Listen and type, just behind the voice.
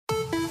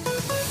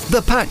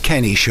The Pat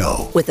Kenny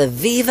Show with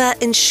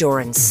Aviva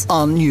Insurance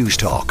on News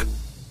Talk.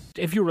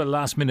 If you're a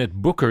last-minute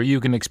booker, you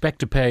can expect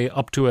to pay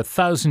up to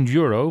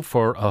 €1,000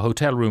 for a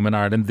hotel room in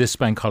Ireland this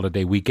bank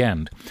holiday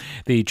weekend.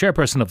 The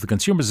chairperson of the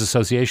Consumers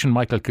Association,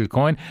 Michael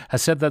Kilcoyne,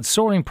 has said that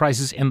soaring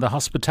prices in the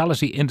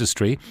hospitality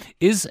industry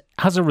is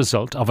as a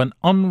result of an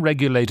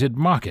unregulated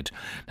market.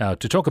 Now,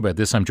 to talk about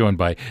this, I'm joined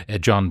by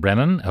John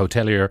Brennan,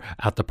 hotelier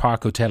at the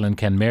Park Hotel in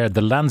Kenmare,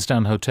 the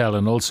Lansdowne Hotel,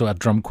 and also at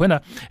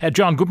Drumquinna.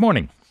 John, good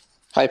morning.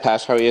 Hi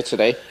Pat, how are you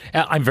today?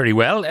 I'm very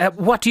well.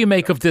 What do you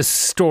make of this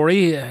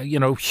story?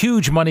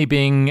 Huge money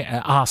being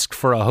asked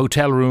for a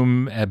hotel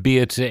room, be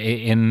it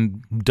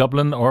in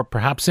Dublin or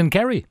perhaps in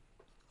Kerry.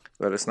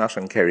 Well, it's not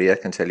in Kerry, I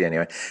can tell you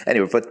anyway.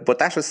 Anyway, but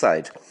that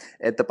aside,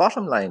 the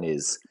bottom line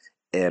is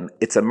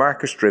it's a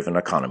market-driven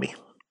economy.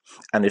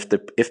 And if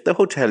the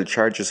hotel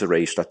charges a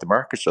rate that the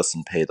market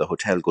doesn't pay, the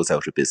hotel goes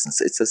out of business.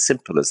 It's as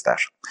simple as that.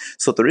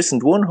 So there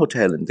isn't one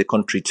hotel in the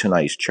country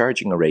tonight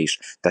charging a rate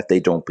that they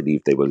don't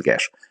believe they will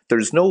get. There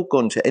is no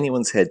gun to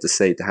anyone's head to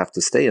say they have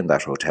to stay in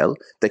that hotel.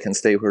 They can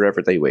stay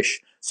wherever they wish.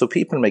 So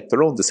people make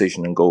their own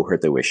decision and go where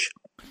they wish.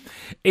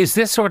 Is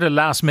this sort of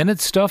last minute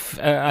stuff?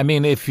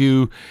 If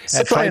you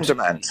supply and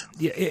demand.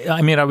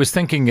 I was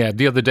thinking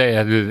the other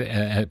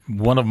day,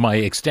 one of my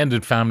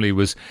extended family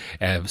was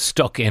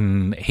stuck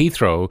in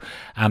Heathrow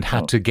and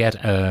had to get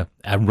a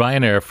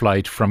Ryanair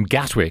flight from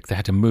Gatwick. They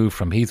had to move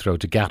from Heathrow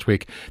to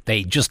Gatwick.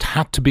 They just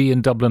had to be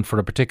in Dublin for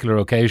a particular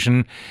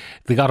occasion.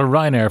 They got a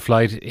Ryanair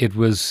flight. It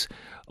was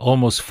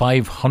almost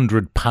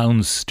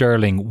 £500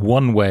 sterling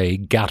one way,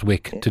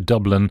 Gatwick to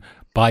Dublin,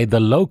 by the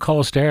low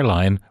cost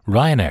airline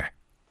Ryanair.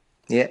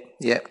 Yeah.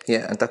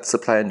 And that's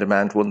supply and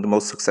demand, one of the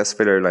most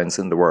successful airlines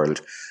in the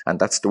world. And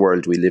that's the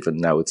world we live in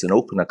now. It's an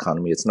open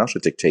economy. It's not a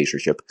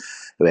dictatorship.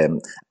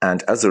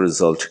 And as a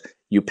result,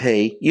 you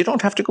pay. You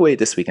don't have to go away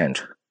this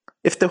weekend.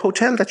 If the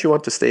hotel that you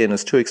want to stay in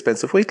is too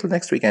expensive, wait till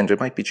next weekend. It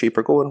might be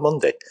cheaper. Go on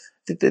Monday.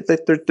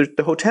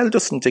 The hotel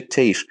doesn't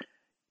dictate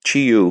to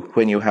you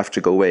when you have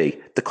to go away.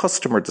 The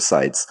customer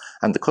decides,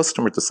 and the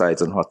customer decides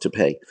on what to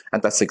pay.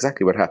 And that's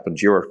exactly what happened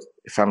to your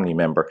family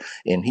member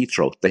in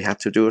Heathrow. They had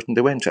to do it and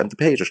they went and they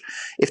paid it.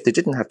 If they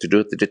didn't have to do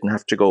it, they didn't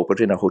have to go. But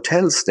in a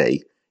hotel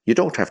stay, you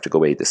don't have to go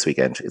away this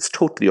weekend. It's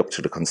totally up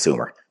to the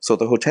consumer. So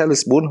the hotel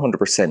is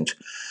 100%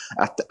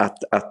 at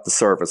the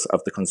service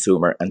of the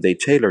consumer, and they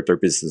tailor their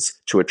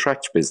business to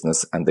attract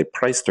business, and they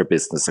price their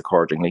business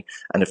accordingly.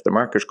 And if the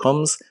market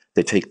comes,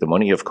 they take the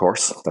money, of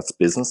course, that's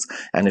business.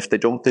 And if they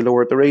don't, they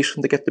lower the rate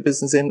and they get the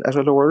business in at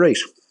a lower rate.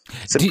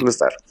 Simple as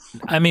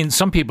that.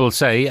 Some people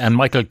say, and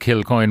Michael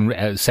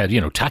Kilcoyne said,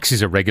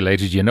 taxis are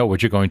regulated, you know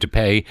what you're going to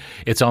pay.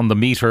 It's on the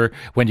meter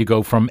when you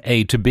go from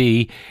A to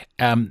B.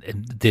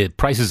 The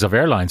prices of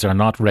airlines are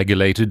not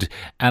regulated,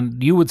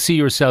 and you would see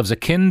yourselves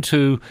akin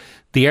to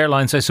the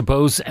airlines, I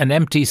suppose. An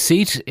empty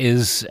seat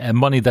is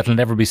money that'll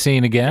never be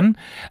seen again.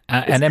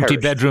 An empty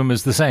bedroom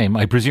is the same,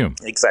 I presume.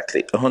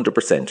 Exactly,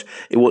 100%.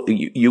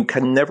 You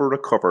can never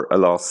recover a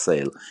lost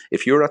sale.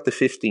 If you're at the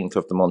 15th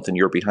of the month and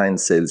you're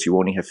behind sales, you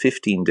only have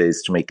 15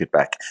 days to make it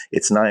back.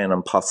 It's nigh on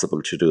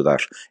impossible to do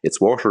that.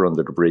 It's water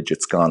under the bridge,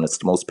 it's gone. It's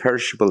the most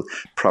perishable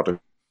product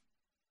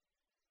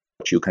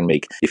you can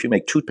make. If you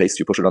make toothpaste,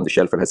 you put it on the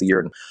shelf, it has a year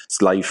in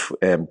its life,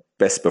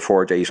 best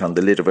before date on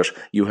the lid of it.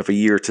 You have a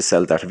year to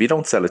sell that. If you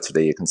don't sell it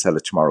today, you can sell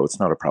it tomorrow. It's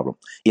not a problem.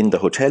 In the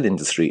hotel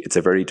industry, it's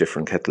a very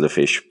different kettle of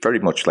fish, very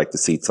much like the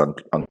seats on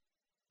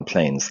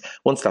planes.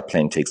 Once that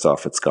plane takes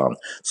off, it's gone.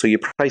 So you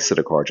price it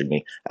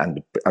accordingly,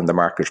 and the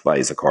market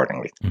buys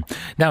accordingly.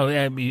 Now,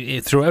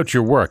 throughout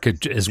your work,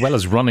 as well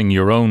as running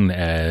your own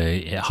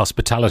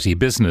hospitality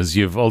business,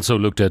 you've also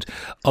looked at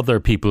other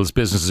people's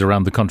businesses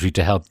around the country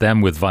to help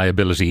them with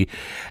viability.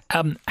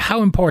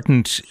 How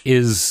important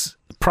is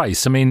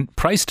price?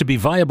 Price to be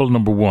viable,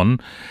 number one,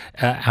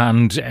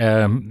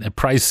 and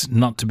price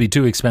not to be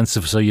too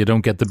expensive so you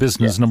don't get the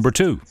business, number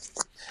two.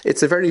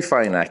 It's a very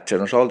fine act,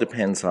 and it all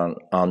depends on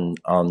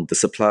the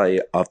supply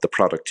of the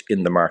product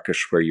in the market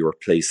where you are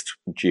placed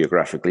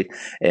geographically,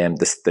 and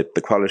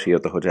the quality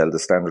of the hotel, the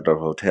standard of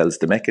hotels,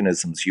 the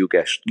mechanisms you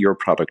get your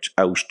product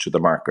out to the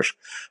market.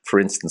 For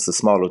instance, a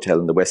small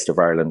hotel in the west of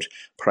Ireland,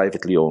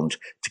 privately owned,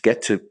 to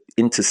get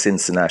into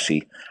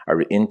Cincinnati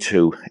or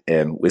into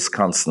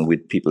Wisconsin,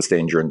 with people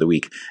staying during the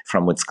week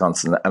from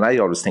Wisconsin. And I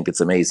always think it's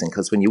amazing,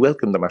 because when you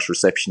welcome them at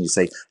reception, you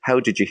say,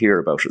 "How did you hear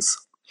about us?"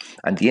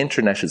 And the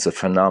internet is a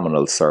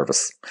phenomenal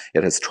service.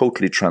 It has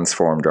totally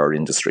transformed our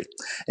industry.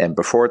 And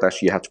before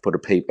that, you had to put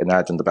an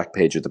ad on the back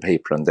page of the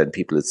paper, and then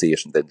people would see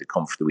it, and then they'd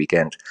come for the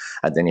weekend.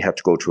 And then you had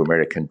to go to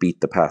America and beat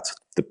the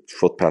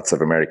footpaths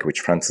of America, which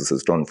Francis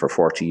has done for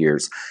 40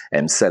 years,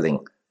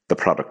 selling the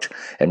product.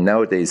 And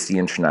nowadays, the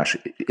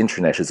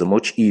internet is a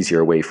much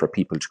easier way for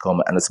people to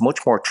come, and it's a much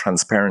more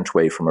transparent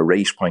way from a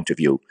rate point of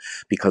view,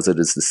 because it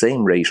is the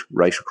same rate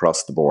right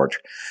across the board.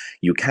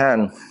 You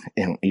can,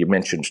 you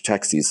mentioned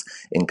taxis,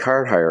 in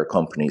car hire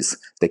companies,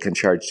 they can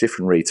charge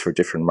different rates for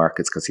different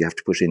markets because you have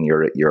to put in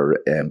your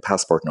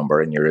passport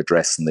number and your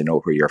address, and they know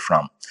where you're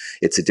from.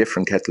 It's a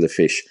different kettle of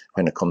fish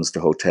when it comes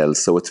to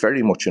hotels. So it's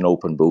very much an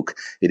open book.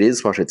 It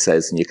is what it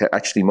says. And you can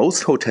actually,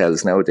 most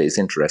hotels nowadays,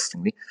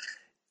 interestingly,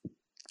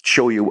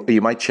 show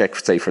you might check,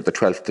 say, for the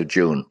 12th of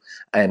June,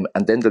 and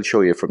then they'll show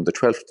you from the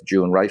 12th of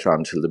June right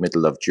on till the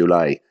middle of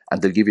July,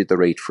 and they'll give you the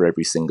rate for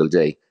every single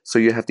day. So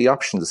you have the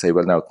option to say,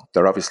 well, now,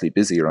 they're obviously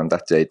busier on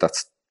that day,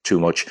 that's too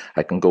much,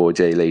 I can go a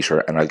day later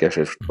and I'll get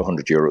it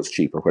 €100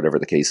 cheaper, whatever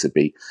the case would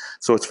be.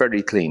 So it's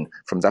very clean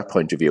from that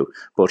point of view.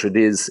 But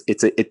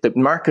the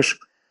market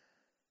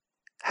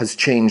has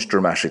changed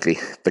dramatically.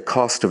 The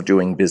cost of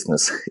doing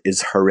business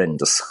is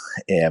horrendous,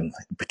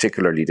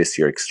 particularly this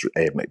year.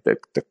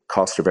 The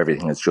cost of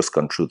everything has just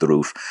gone through the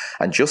roof.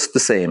 And just the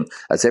same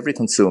as every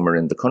consumer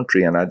in the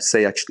country, and I'd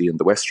say actually in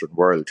the Western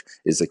world,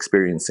 is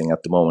experiencing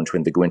at the moment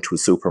when they go into a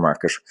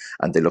supermarket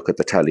and they look at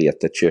the tally at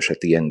the chit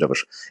at the end of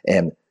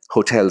it.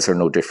 Hotels are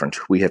no different.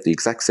 We have the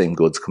exact same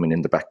goods coming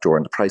in the back door,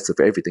 and the price of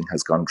everything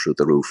has gone through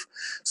the roof.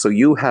 So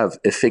you have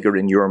a figure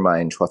in your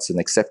mind what's an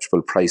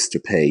acceptable price to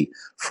pay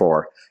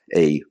for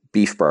a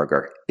beef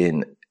burger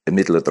in a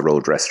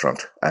middle-of-the-road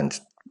restaurant, and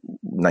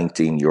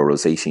 €19,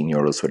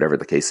 €18, whatever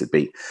the case would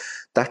be.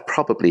 That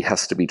probably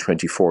has to be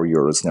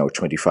 €24 now,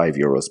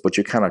 €25, but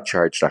you cannot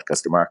charge that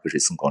because the market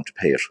isn't going to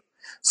pay it.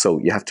 So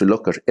you have to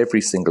look at every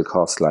single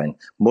cost line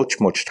much,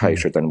 much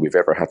tighter than we've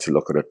ever had to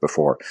look at it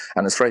before.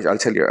 And it's right, I'll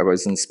tell you, I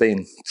was in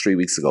Spain 3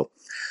 weeks ago,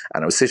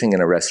 and I was sitting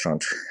in a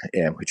restaurant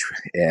which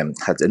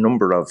had a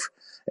number of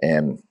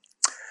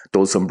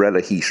those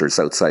umbrella heaters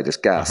outside it,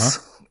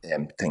 gas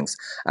things.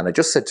 And I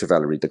just said to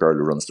Valerie, the girl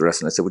who runs the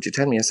restaurant, I said, would you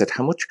tell me? I said,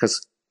 how much?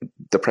 Because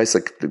the price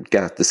of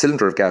the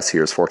cylinder of gas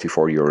here is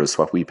 €44,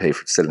 what we pay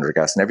for the cylinder of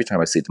gas. And every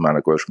time I see the man, I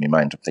go out of my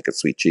mind, I'm thinking,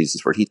 sweet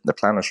Jesus, we're heating the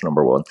planet,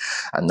 number one.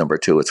 And number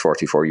two, it's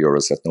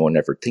 €44 that no one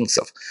ever thinks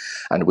of.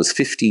 And it was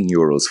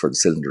 €15 for the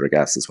cylinder of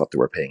gas is what they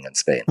were paying in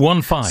Spain.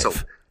 1.5. So,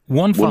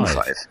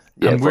 1.5.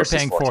 Yeah, and we're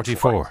paying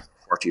 44.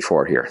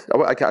 44 here.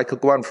 I could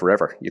go on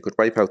forever. You could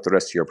wipe out the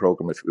rest of your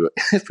program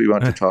if we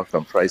want to talk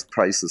on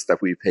prices that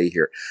we pay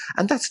here.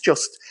 And that's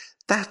just...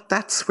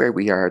 That's where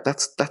we are.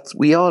 That's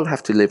we all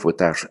have to live with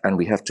that, and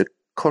we have to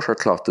cut our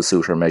cloth to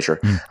suit our measure.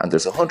 And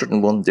there's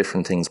 101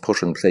 different things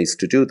put in place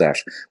to do that.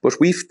 But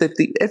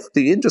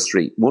the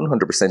industry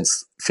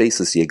 100%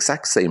 faces the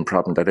exact same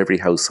problem that every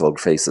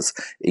household faces,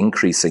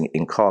 increasing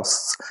in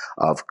costs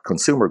of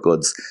consumer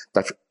goods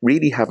that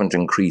really haven't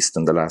increased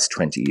in the last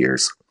 20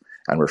 years.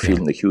 And we're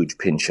feeling a huge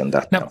pinch on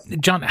that now.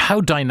 John, how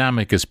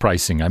dynamic is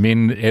pricing? I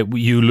mean,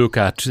 you look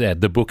at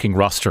the booking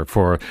roster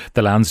for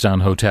the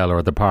Lansdowne Hotel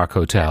or the Park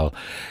Hotel,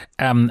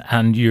 and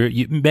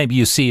maybe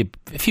you see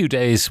a few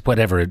days,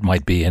 whatever it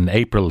might be, in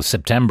April,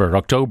 September,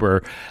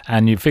 October,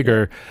 and you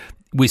figure...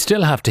 We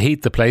still have to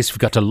heat the place. We've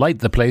got to light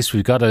the place.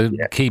 We've got to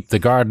keep the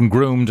garden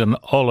groomed and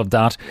all of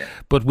that. Yeah.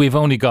 But we've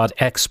only got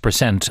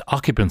X%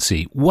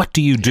 occupancy. What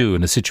do you do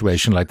in a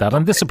situation like that?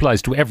 And this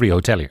applies to every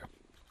hotelier.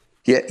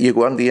 Yeah, you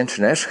go on the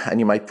internet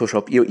and you might put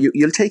up.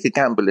 You'll take a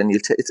gamble, and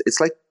it's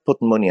like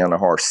putting money on a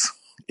horse.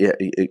 Yeah,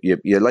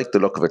 you like the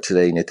look of it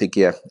today, and you think,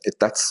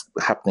 that's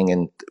happening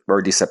in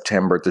early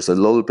September. There's a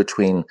lull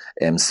between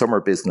summer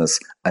business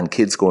and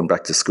kids going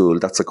back to school.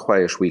 That's a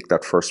quiet week,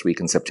 that first week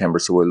in September,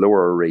 so we'll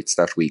lower our rates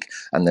that week.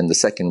 And then the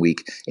second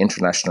week,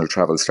 international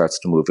travel starts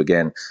to move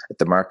again.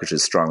 The market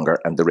is stronger,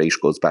 and the rate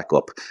goes back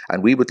up.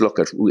 And we would look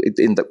at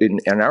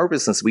in our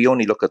business, we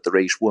only look at the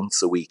rate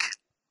once a week.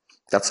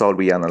 That's all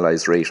we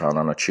analyse rate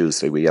on a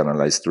Tuesday. We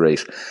analyse the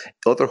rate.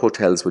 Other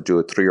hotels would do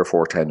it 3 or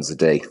 4 times a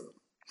day.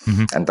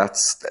 Mm-hmm. And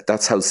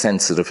that's how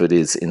sensitive it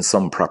is in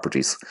some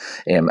properties.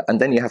 And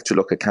then you have to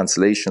look at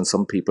cancellation.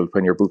 Some people,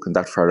 when you're booking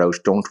that far out,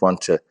 don't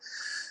want a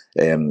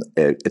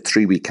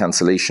 3-week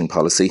cancellation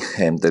policy.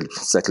 They'll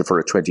settle for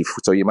a 20.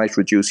 So you might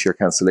reduce your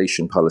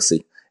cancellation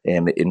policy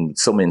in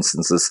some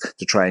instances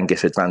to try and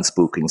get advanced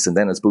bookings. And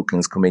then as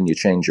bookings come in, you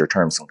change your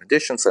terms and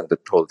conditions, and the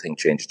whole thing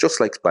changes.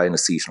 Just like buying a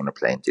seat on a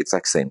plane, the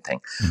exact same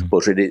thing. Mm-hmm.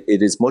 But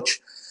it is much...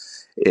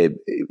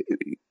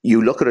 you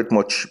look at it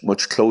much,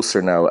 much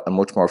closer now and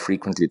much more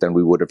frequently than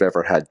we would have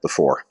ever had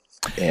before.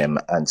 And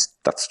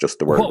that's just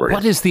the world we're in.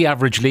 What is the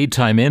average lead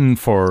time in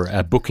for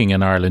booking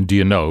in Ireland? Do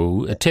you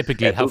know?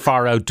 Typically, how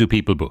far out do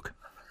people book?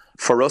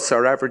 For us,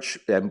 our average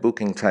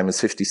booking time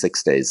is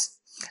 56 days.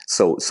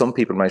 So some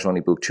people might only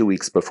book 2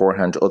 weeks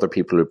beforehand. Other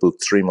people are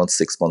booked 3 months,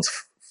 6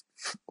 months,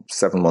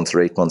 7 months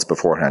or 8 months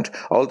beforehand.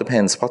 All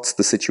depends what's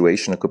the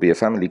situation. It could be a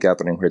family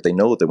gathering where they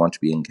know they want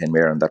to be in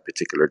Kenmare on that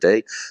particular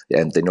day,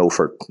 and they know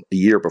for a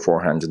year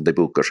beforehand and they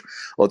book it.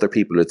 Other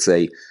people would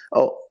say,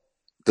 oh,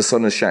 the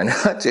sun is shining.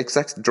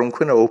 Exactly.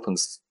 Drumquinna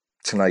opens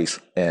tonight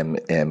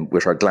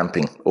with our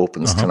glamping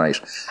opens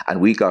tonight. And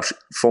we got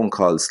phone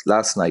calls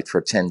last night for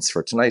tents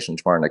for tonight and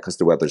tomorrow night because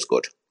the weather's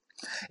good.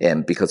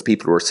 because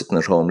people were sitting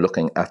at home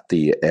looking at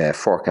the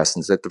forecast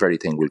and said the very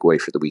thing will go away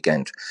for the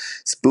weekend.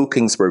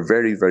 Bookings were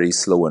very, very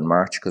slow in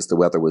March because the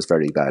weather was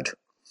very bad.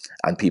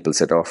 And people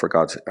said, oh, for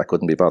God, I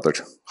couldn't be bothered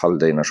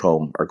holidaying at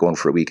home or going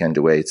for a weekend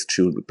away. It's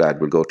too bad.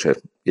 We'll go to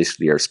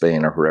Italy or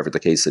Spain or wherever the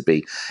case would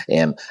be.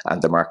 And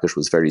the market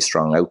was very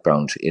strong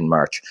outbound in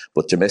March.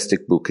 But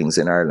domestic bookings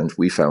in Ireland,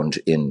 we found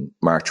in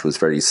March was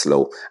very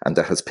slow. And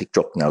that has picked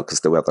up now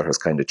because the weather has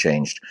kind of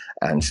changed.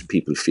 And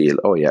people feel,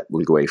 oh, yeah,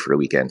 we'll go away for a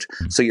weekend.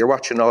 So you're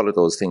watching all of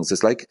those things.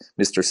 It's like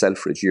Mr.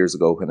 Selfridge years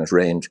ago when it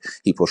rained,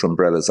 he put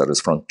umbrellas at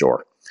his front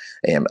door.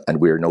 And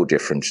we're no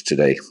different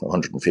today,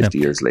 150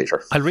 years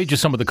later. I'll read you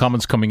some of the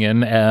comments coming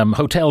in.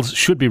 Hotels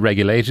should be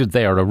regulated.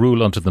 They are a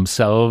rule unto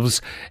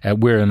themselves.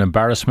 We're an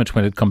embarrassment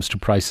when it comes to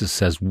prices,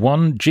 says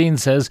one. Jean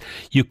says,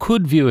 you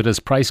could view it as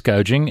price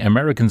gouging.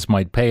 Americans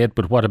might pay it,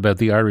 but what about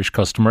the Irish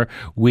customer?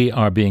 We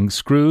are being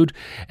screwed.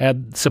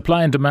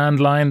 Supply and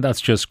demand line,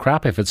 that's just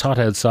crap. If it's hot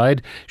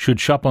outside, should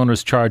shop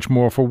owners charge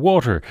more for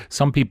water?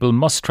 Some people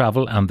must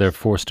travel and they're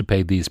forced to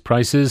pay these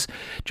prices.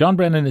 John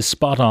Brennan is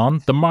spot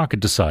on. The market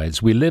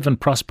decides. We live and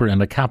prosper in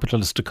a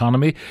capitalist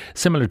economy,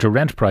 similar to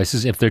rent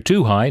prices. If they're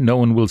too high, no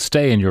one will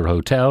stay in your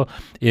hotel.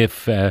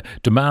 If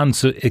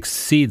demand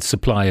exceeds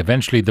supply,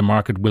 eventually the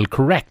market will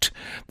correct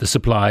the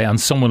supply and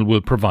someone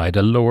will provide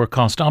a lower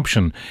cost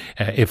option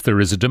if there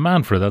is a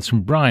demand for it. That's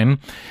from Brian.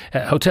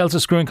 Hotels are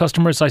screwing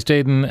customers. I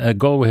stayed in a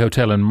Galway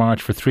hotel in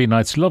March for 3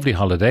 nights. Lovely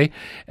holiday.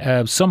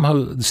 Same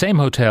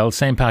hotel,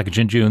 same package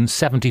in June,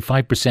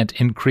 75%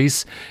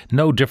 increase.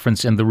 No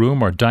difference in the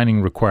room or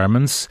dining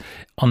requirements.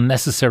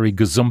 Unnecessary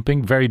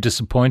gazumping. Very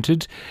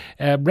disappointed.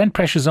 Rent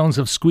pressure zones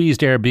have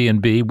squeezed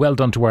Airbnb. Well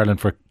done to Ireland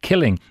for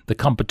killing the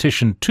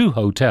competition to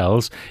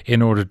hotels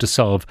in order to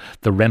solve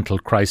the rental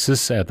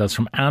crisis. That's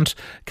from Ant.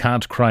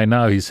 Can't cry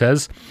now, he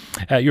says.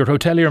 Your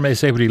hotelier may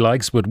say what he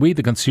likes, but we,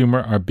 the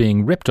consumer, are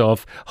being ripped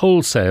off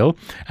wholesale.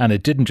 And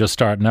it didn't just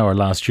start now or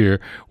last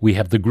year. We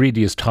have the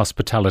greediest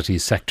hospitality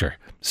sector.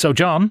 So,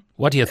 John,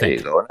 what do you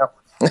think? There you go now.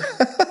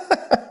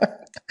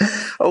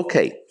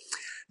 Okay.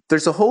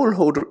 There's a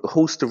whole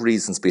host of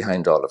reasons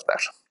behind all of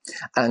that.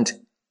 And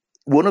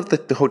one of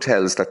the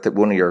hotels that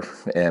one of your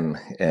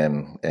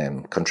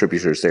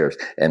contributors there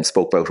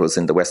spoke about was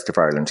in the west of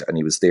Ireland, and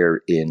he was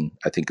there in,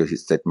 I think he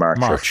said March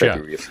or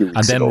February, a few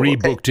weeks ago. And then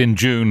rebooked okay. In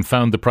June,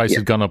 found the price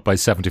had gone up by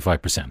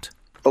 75%.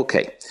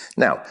 Okay.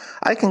 Now,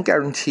 I can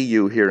guarantee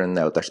you here and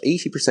now that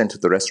 80%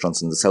 of the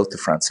restaurants in the south of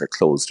France are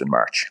closed in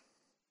March.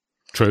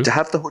 True. To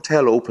have the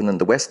hotel open in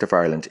the west of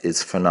Ireland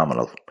is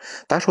phenomenal.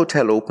 That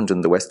hotel opened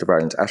in the west of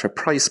Ireland at a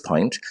price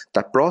point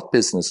that brought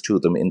business to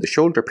them in the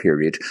shoulder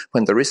period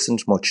when there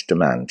isn't much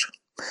demand.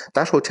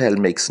 That hotel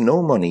makes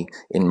no money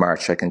in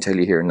March, I can tell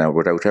you here now,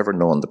 without ever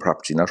knowing the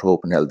property, not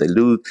open hell. They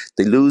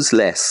lose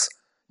less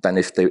than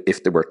if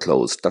they were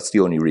closed. That's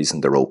the only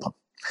reason they're open.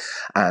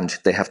 And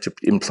they have to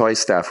employ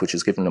staff, which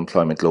is given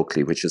employment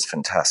locally, which is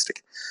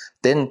fantastic.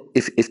 Then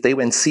if they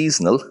went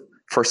seasonal,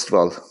 first of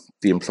all,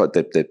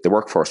 the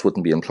workforce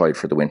wouldn't be employed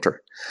for the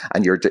winter,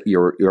 and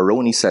you're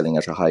only selling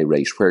at a high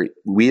rate. Where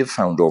we have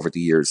found over the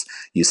years,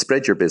 you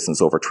spread your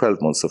business over 12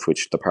 months, of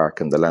which the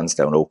park and the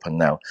Lansdowne open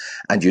now,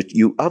 and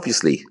you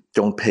obviously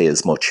don't pay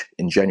as much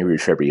in January,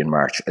 February, and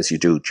March as you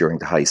do during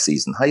the high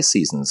season. High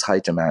seasons, high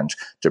demand,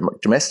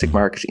 domestic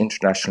market,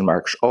 international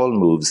market, all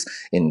moves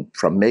in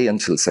from May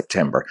until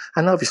September,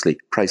 and obviously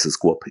prices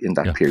go up in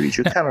that period.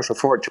 You cannot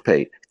afford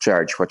to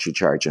charge what you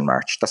charge in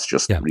March. That's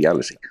just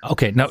reality.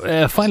 Okay,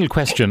 now final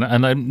question,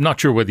 and I'm not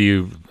sure whether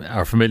you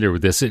are familiar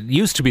with this. It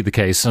used to be the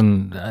case,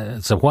 and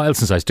it's a while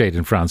since I stayed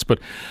in France, but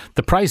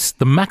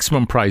the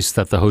maximum price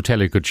that the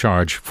hotelier could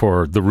charge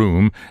for the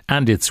room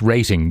and its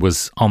rating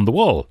was on the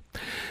wall.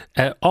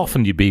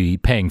 Often you'd be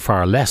paying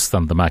far less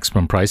than the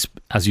maximum price,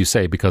 as you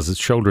say, because it's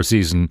shoulder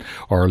season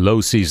or low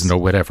season or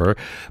whatever.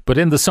 But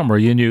in the summer,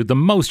 you knew the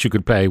most you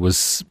could pay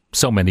was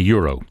so many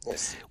euro.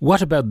 Yes.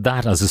 What about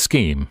that as a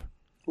scheme?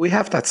 We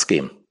have that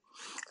scheme.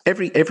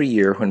 Every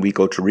year when we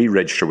go to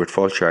re-register with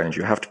Fáilte Ireland,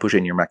 you have to put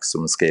in your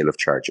maximum scale of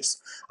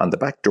charges. On the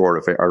back door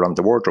of it, or on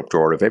the wardrobe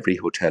door of every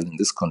hotel in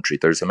this country,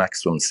 there's a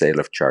maximum scale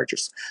of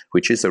charges,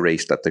 which is a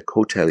rate that the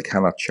hotel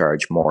cannot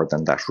charge more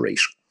than that rate.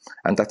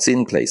 And that's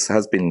in place,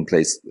 has been in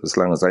place as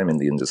long as I'm in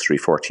the industry,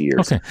 40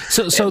 years. Okay,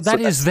 so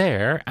that is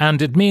there,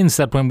 and it means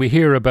that when we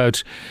hear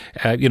about,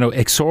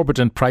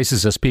 exorbitant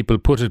prices, as people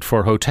put it,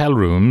 for hotel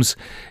rooms,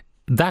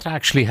 that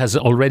actually has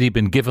already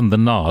been given the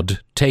nod,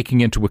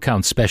 taking into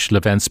account special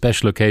events,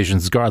 special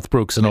occasions, Garth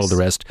Brooks and all the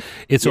rest.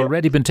 It's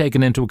already been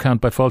taken into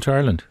account by Fáilte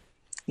Ireland.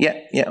 Yeah,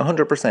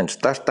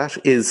 100%. That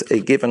is a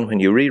given.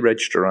 When you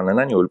re-register on an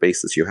annual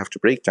basis, you have to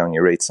break down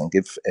your rates and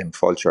give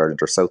Fáilte Ireland,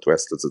 or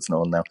Southwest as it's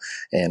known now,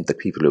 the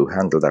people who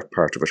handle that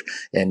part of it,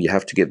 you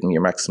have to give them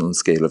your maximum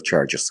scale of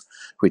charges,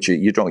 which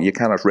you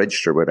cannot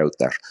register without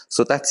that.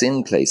 So that's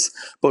in place.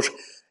 But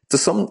to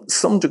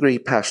some degree,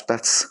 Pat,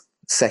 that's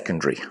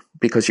secondary,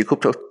 because you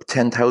could put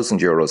 10,000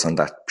 euros on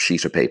that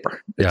sheet of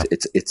paper.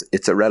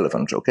 It's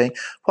irrelevant, okay?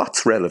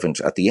 What's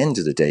relevant at the end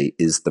of the day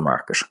is the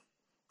market.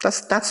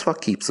 That's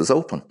what keeps us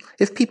open.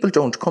 If people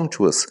don't come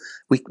to us,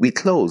 we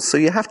close. So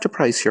you have to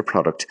price your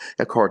product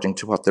according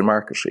to what the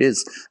market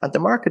is. And the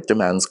market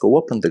demands go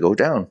up and they go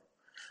down.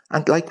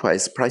 And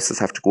likewise, prices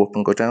have to go up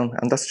and go down.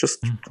 And that's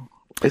just,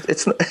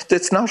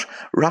 it's not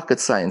rocket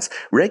science.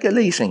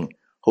 Regulating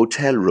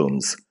hotel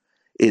rooms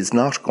is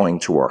not going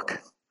to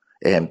work.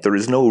 There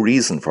is no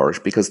reason for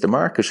it because the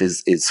market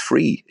is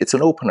free. It's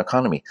an open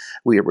economy.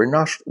 We are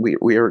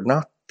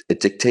not a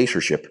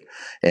dictatorship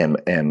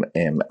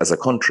as a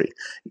country.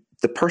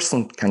 The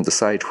person can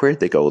decide where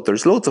they go.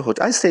 There's loads of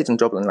hotels. I stayed in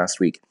Dublin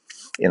last week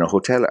in a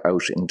hotel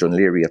out in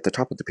Dunleary at the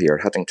top of the pier,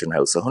 Haddington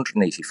House,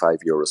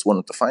 €185, one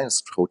of the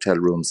finest hotel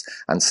rooms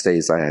and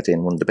stays I had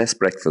in, one of the best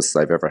breakfasts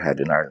I've ever had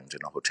in Ireland in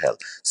a hotel.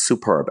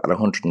 Superb at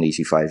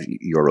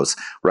 €185,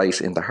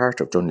 right in the heart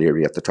of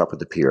Dunleary at the top of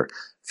the pier.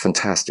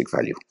 Fantastic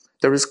value.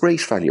 There is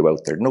great value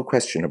out there, no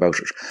question about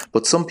it.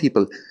 But some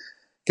people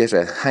get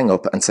a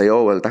hang-up and say,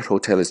 oh, well, that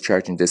hotel is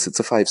charging this, it's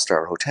a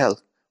 5-star hotel.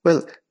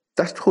 Well,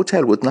 that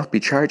hotel would not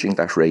be charging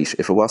that rate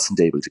if it wasn't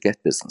able to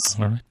get business.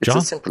 All right. It's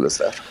as simple as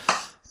that.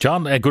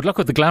 John, good luck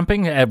with the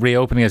glamping,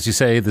 reopening, as you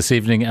say, this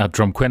evening at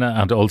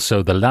Drumquinna and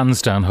also the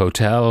Lansdowne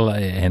Hotel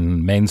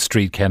in Main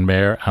Street,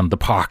 Kenmare, and the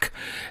Park.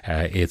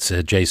 It's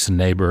adjacent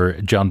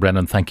neighbour. John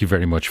Brennan, thank you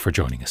very much for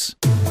joining us.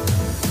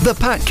 The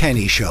Pat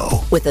Kenny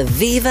Show. With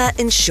Aviva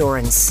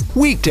Insurance.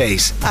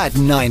 Weekdays at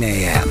 9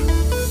 a.m.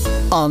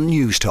 on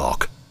News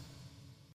Talk.